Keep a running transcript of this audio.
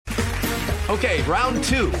Okay, round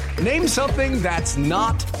 2. Name something that's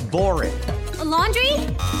not boring. A laundry?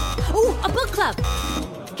 Ooh, a book club.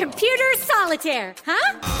 Computer solitaire,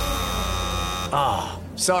 huh?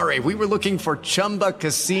 Sorry, we were looking for Chumba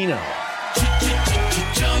Casino.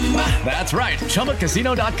 That's right.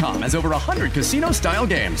 ChumbaCasino.com has over 100 casino-style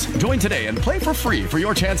games. Join today and play for free for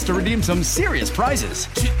your chance to redeem some serious prizes.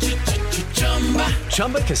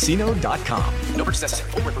 ChumbaCasino.com. No purchase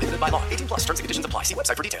necessary. Void where prohibited by law. 18+ terms and conditions apply. See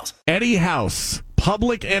website for details. Eddie House,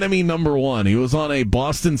 public enemy number one. He was on a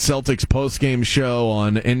Boston Celtics postgame show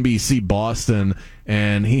on NBC Boston,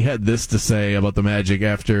 and he had this to say about the Magic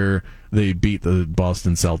after they beat the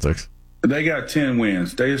Boston Celtics. They got 10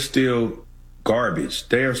 wins. They are still garbage.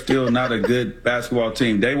 They are still not a good basketball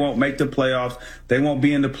team. They won't make the playoffs. They won't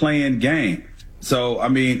be in the play-in game. So, I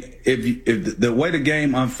mean, if the way the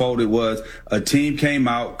game unfolded was a team came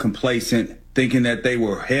out complacent, thinking that they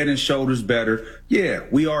were head and shoulders better. Yeah,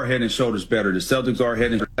 we are head and shoulders better. The Celtics are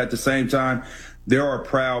head and shoulders. At the same time, there are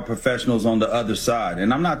proud professionals on the other side.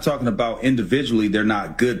 And I'm not talking about individually, they're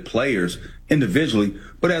not good players individually,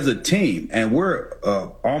 but as a team. And we're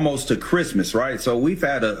almost to Christmas, right? So we've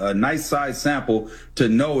had a nice size sample to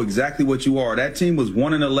know exactly what you are. That team was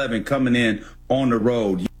 1-11 coming in on the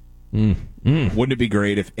road. Wouldn't it be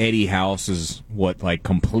great if Eddie House is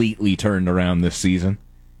completely turned around this season?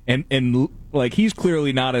 And he's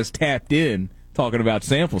clearly not as tapped in talking about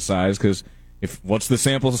sample size, because what's the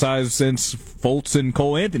sample size since Fultz and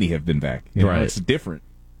Cole Anthony have been back? Right. It's different.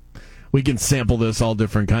 We can sample this all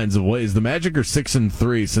different kinds of ways. The Magic are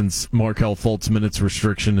 6-3 since Markelle Fultz minutes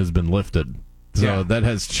restriction has been lifted. So that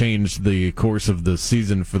has changed the course of the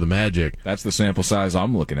season for the Magic. That's the sample size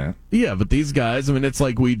I'm looking at. Yeah, but these guys, I mean, it's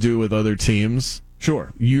like we do with other teams.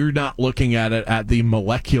 Sure. You're not looking at it at the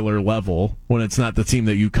molecular level when it's not the team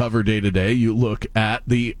that you cover day to day. You look at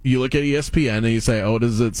ESPN and you say, oh,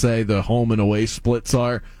 does it say the home and away splits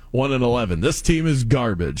are 1-11? This team is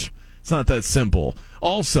garbage. It's not that simple.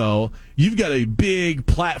 Also, you've got a big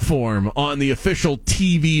platform on the official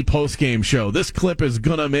TV postgame show. This clip is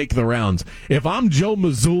going to make the rounds. If I'm Joe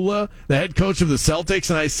Mazzulla, the head coach of the Celtics,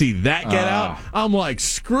 and I see that get out, I'm like,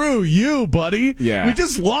 screw you, buddy. Yeah. We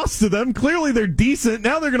just lost to them. Clearly they're decent.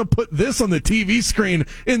 Now they're going to put this on the TV screen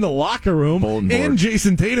in the locker room. And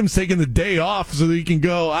Jason Tatum's taking the day off so that he can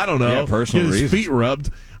go, I don't know, get his feet rubbed.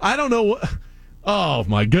 I don't know what. Oh,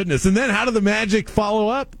 my goodness. And then how did the Magic follow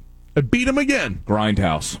up? I beat him again.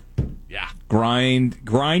 Grindhouse. Yeah.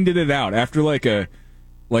 Grinded it out after like a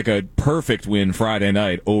perfect win Friday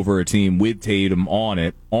night over a team with Tatum on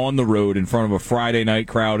it, on the road in front of a Friday night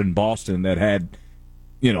crowd in Boston that had,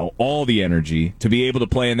 all the energy to be able to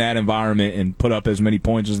play in that environment and put up as many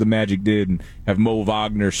points as the Magic did, and have Mo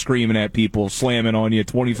Wagner screaming at people, slamming on you,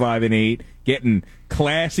 25-8, getting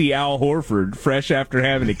classy Al Horford fresh after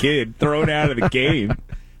having a kid thrown out of the game.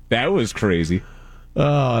 That was crazy. Oh,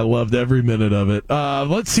 I loved every minute of it.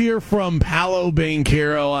 Let's hear from Paolo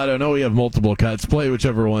Banchero. I don't know. We have multiple cuts. Play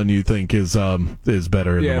whichever one you think is better in the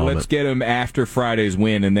moment. Yeah, let's get him after Friday's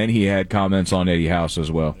win, and then he had comments on Eddie House as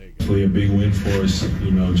well. Definitely a big win for us,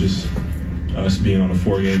 just us being on a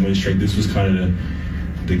 4-game win streak. This was kind of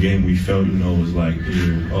the game we felt, was like,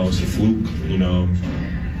 it's a fluke,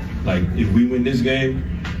 Like, if we win this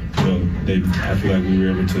game, I feel like we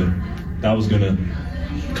were able to, that was going to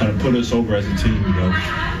kind of put us over as a team,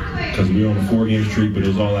 because we were on a 4-game streak, but it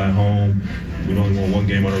was all at home. We only won 1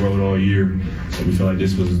 game on the road all year, so we felt like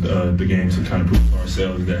this was the game to kind of prove to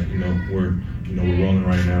ourselves that we're rolling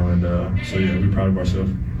right now, and we're proud of ourselves.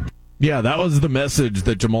 Yeah, that was the message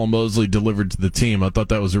that Jamal Mosley delivered to the team. I thought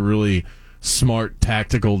that was a really smart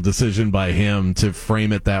tactical decision by him to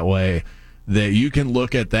frame it that way. That you can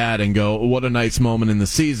look at that and go, what a nice moment in the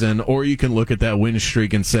season, or you can look at that win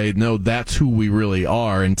streak and say, no, that's who we really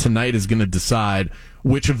are, and tonight is going to decide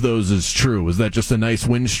which of those is true. Is that just a nice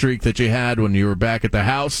win streak that you had when you were back at the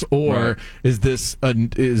house, or is this a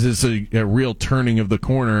real turning of the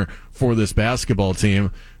corner for this basketball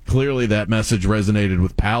team? Clearly that message resonated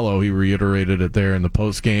with Paolo. He reiterated it there in the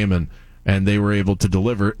postgame, and they were able to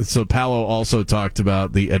deliver. So Paolo also talked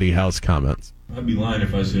about the Eddie House comments. I'd be lying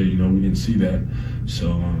if I said, we didn't see that.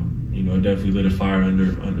 So, it definitely lit a fire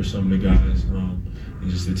under some of the guys and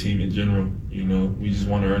just the team in general. We just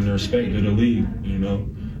want to earn the respect of the league. We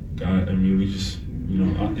just,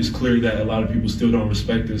 it's clear that a lot of people still don't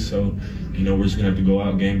respect us. So, we're just gonna have to go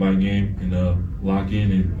out game by game and lock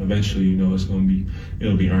in, and eventually,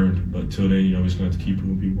 it'll be earned. But till then, we're just gonna have to keep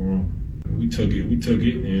proving people wrong. We took it,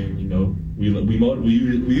 and we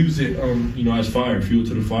use it, as fire, fuel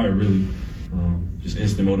to the fire, really. Just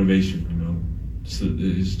instant motivation,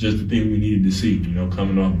 it's just the thing we needed to see,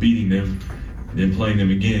 coming off beating them, then playing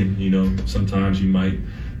them again, sometimes you might,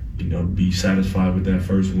 be satisfied with that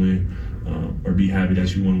first win or be happy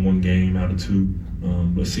that you won one game out of two.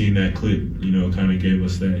 But seeing that clip, kind of gave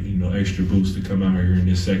us that, extra boost to come out here in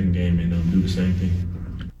this second game and do the same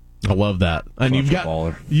thing. I love that. And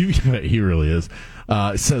he really is.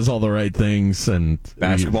 Says all the right things and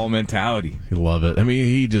basketball mentality. You love it. I mean,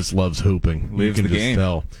 he just loves hooping. Lives you can the just game.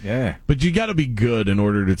 Tell. Yeah. But you got to be good in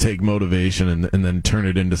order to take motivation and then turn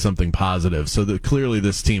it into something positive. So that clearly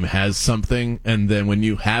this team has something, and then when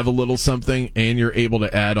you have a little something and you're able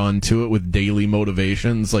to add on to it with daily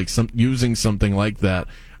motivations, like using something like that,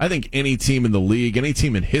 I think any team in the league, any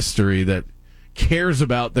team in history that cares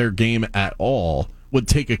about their game at all would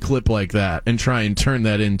take a clip like that and try and turn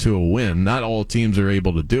that into a win. Not all teams are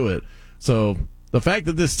able to do it. So the fact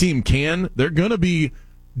that this team they're going to be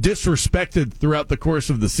disrespected throughout the course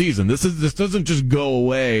of the season. This doesn't just go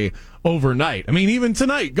away overnight. I mean, even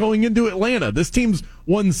tonight, going into Atlanta, this team's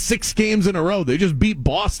won 6 games in a row. They just beat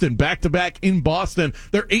Boston back-to-back in Boston.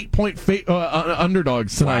 They're 8-point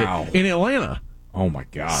underdogs tonight in Atlanta. Oh my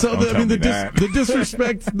God! So the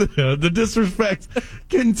disrespect, the disrespect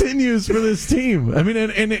continues for this team. I mean,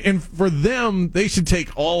 and for them, they should take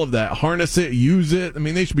all of that, harness it, use it. I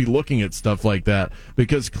mean, they should be looking at stuff like that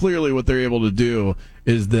because clearly, what they're able to do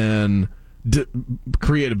is then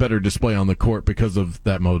create a better display on the court because of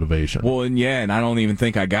that motivation. Well, and I don't even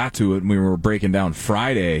think I got to it when we were breaking down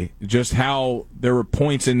Friday. Just how there were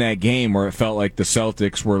points in that game where it felt like the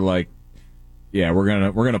Celtics were like, yeah, we're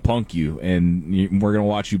gonna punk you, and we're gonna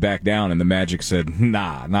watch you back down. And the Magic said,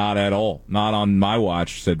 nah, not at all, not on my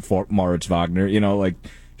watch. Said Moritz Wagner.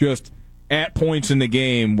 Just at points in the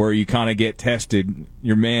game where you kind of get tested,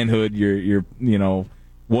 your manhood, your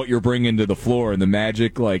what you're bringing to the floor, and the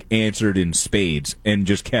Magic answered in spades and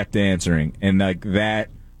just kept answering, and that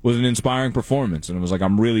was an inspiring performance. And it was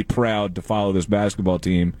I'm really proud to follow this basketball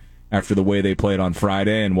team after the way they played on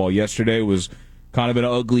Friday. And while yesterday was kind of an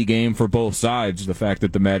ugly game for both sides, the fact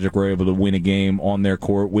that the Magic were able to win a game on their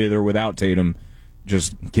court with or without Tatum,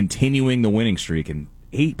 just continuing the winning streak, and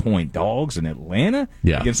 8-point dogs in Atlanta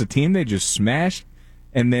against a team they just smashed.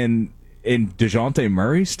 And then DeJounte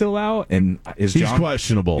Murray's still out, and he's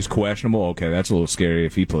questionable. He's questionable. Okay, that's a little scary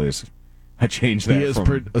if he plays. I changed that. He is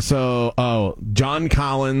John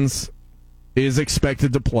Collins is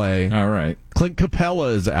expected to play. All right. Clint Capella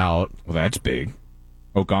is out. Well, that's big.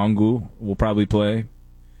 Okongwu will probably play.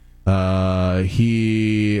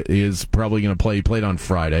 He is probably going to play. He played on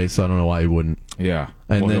Friday, so I don't know why he wouldn't. Yeah.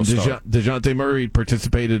 And then DeJounte Murray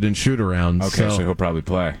participated in shoot-arounds. Okay, so he'll probably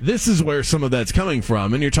play. This is where some of that's coming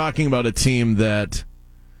from. And you're talking about a team that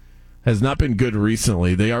has not been good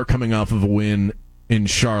recently. They are coming off of a win in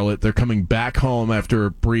Charlotte. They're coming back home after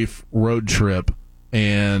a brief road trip,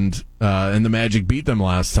 and the Magic beat them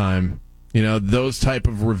last time. Those type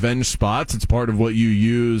of revenge spots, it's part of what you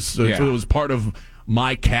use. It was part of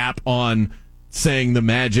my cap on saying the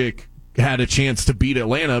Magic had a chance to beat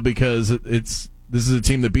Atlanta because this is a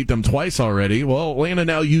team that beat them twice already. Well, Atlanta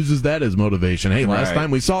now uses that as motivation. Hey, last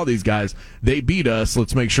time we saw these guys, they beat us.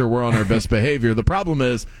 Let's make sure we're on our best behavior. The problem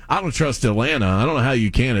is, I don't trust Atlanta. I don't know how you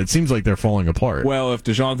can. It seems like they're falling apart. Well, if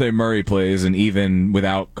DeJounte Murray plays, and even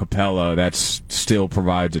without Capella, that still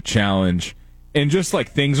provides a challenge. And just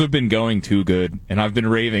things have been going too good, and I've been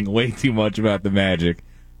raving way too much about the Magic,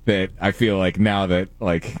 that I feel like now that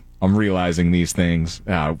I'm realizing these things,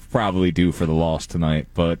 I'll probably due for the loss tonight.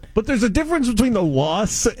 But there's a difference between the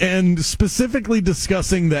loss and specifically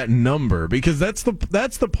discussing that number, because that's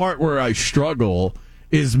the part where I struggle,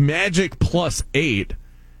 is Magic +8.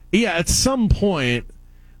 Yeah, at some point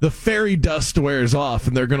the fairy dust wears off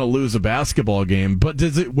and they're going to lose a basketball game, but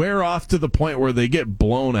does it wear off to the point where they get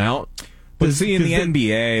blown out? But see, in the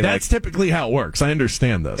NBA, that's typically how it works. I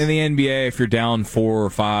understand this. In the NBA, if you're down 4 or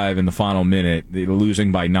 5 in the final minute,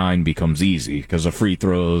 losing by 9 becomes easy because of free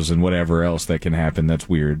throws and whatever else that can happen. That's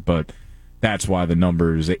weird, but that's why the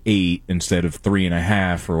number is 8 instead of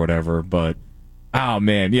 3.5 or whatever. But oh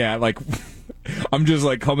man, yeah, I'm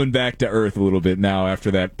just coming back to earth a little bit now after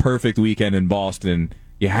that perfect weekend in Boston.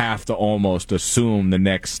 You have to almost assume the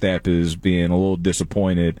next step is being a little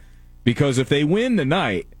disappointed, because if they win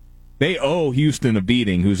tonight, they owe Houston a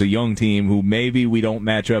beating, who's a young team who maybe we don't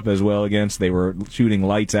match up as well against. They were shooting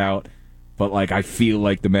lights out, but I feel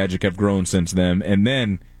like the Magic have grown since then. And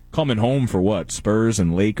then coming home for what? Spurs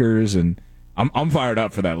and Lakers, and I'm fired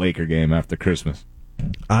up for that Laker game after Christmas.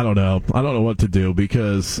 I don't know what to do,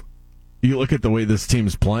 because you look at the way this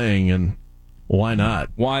team's playing, and why not?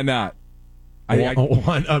 Why not?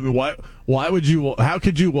 Why would you? How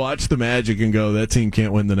could you watch the Magic and go, that team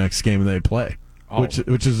can't win the next game they play?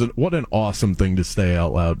 Which is what an awesome thing to say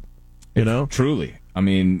out loud. You know? Truly. I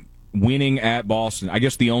mean, winning at Boston, I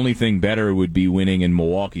guess the only thing better would be winning in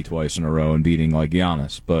Milwaukee twice in a row and beating like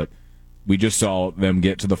Giannis. But we just saw them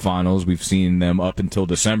get to the finals. We've seen them up until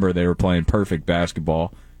December. They were playing perfect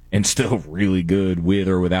basketball and still really good with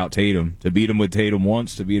or without Tatum. To beat them with Tatum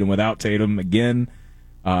once, to beat them without Tatum again.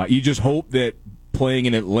 You just hope that playing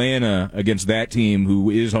in Atlanta against that team who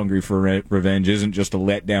is hungry for revenge isn't just a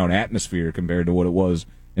letdown atmosphere compared to what it was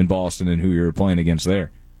in Boston and who you're playing against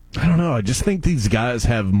there. I don't know. I just think these guys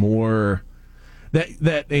have more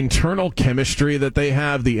that internal chemistry that they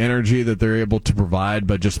have, the energy that they're able to provide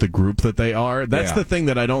by just the group that they are. That's the thing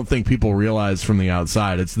that I don't think people realize from the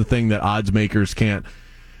outside. It's the thing that odds makers can't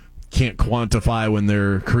quantify when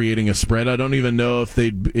they're creating a spread. I don't even know if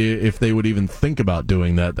they would even think about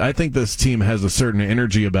doing that. I think this team has a certain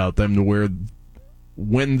energy about them to where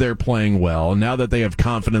when they're playing well, now that they have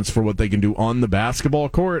confidence for what they can do on the basketball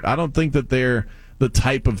court, I don't think that they're the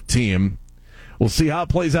type of team. We'll see how it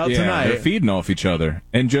plays out tonight. They're feeding off each other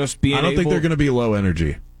and just being. I don't think they're going to be low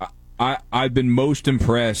energy. I've been most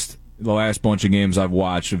impressed the last bunch of games I've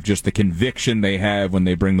watched of just the conviction they have when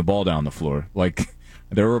they bring the ball down the floor. Like,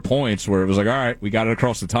 there were points where it was like, all right, we got it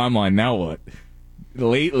across the timeline, now what?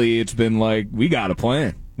 Lately, it's been like, we got a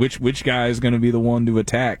plan. Which guy is going to be the one to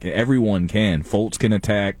attack? Everyone can. Fultz can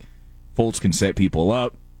attack. Fultz can set people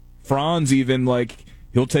up. Franz even, like,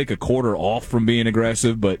 he'll take a quarter off from being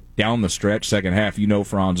aggressive, but down the stretch, second half, you know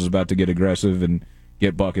Franz is about to get aggressive and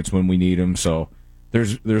get buckets when we need him. So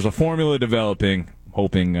there's a formula developing.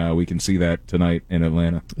 Hoping we can see that tonight in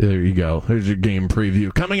Atlanta. There you go. There's your game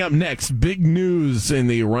preview. Coming up next, big news in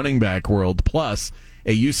the running back world. Plus,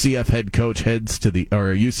 a UCF coach heads to the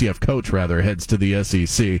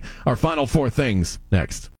SEC. Our final four things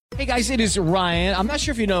next. Hey guys, it is Ryan. I'm not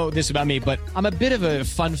sure if you know this about me, but I'm a bit of a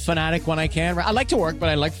fun fanatic when I can. I like to work, but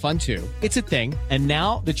I like fun too. It's a thing. And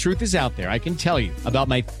now the truth is out there. I can tell you about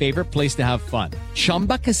my favorite place to have fun.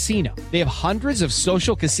 Chumba Casino. They have hundreds of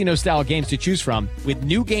social casino style games to choose from with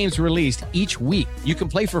new games released each week. You can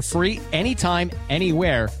play for free anytime,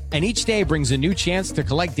 anywhere. And each day brings a new chance to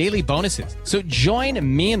collect daily bonuses. So join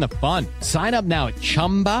me in the fun. Sign up now at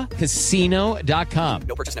ChumbaCasino.com.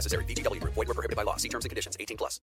 No purchase necessary. VGW Group. Void where prohibited by law. See terms and conditions. 18+.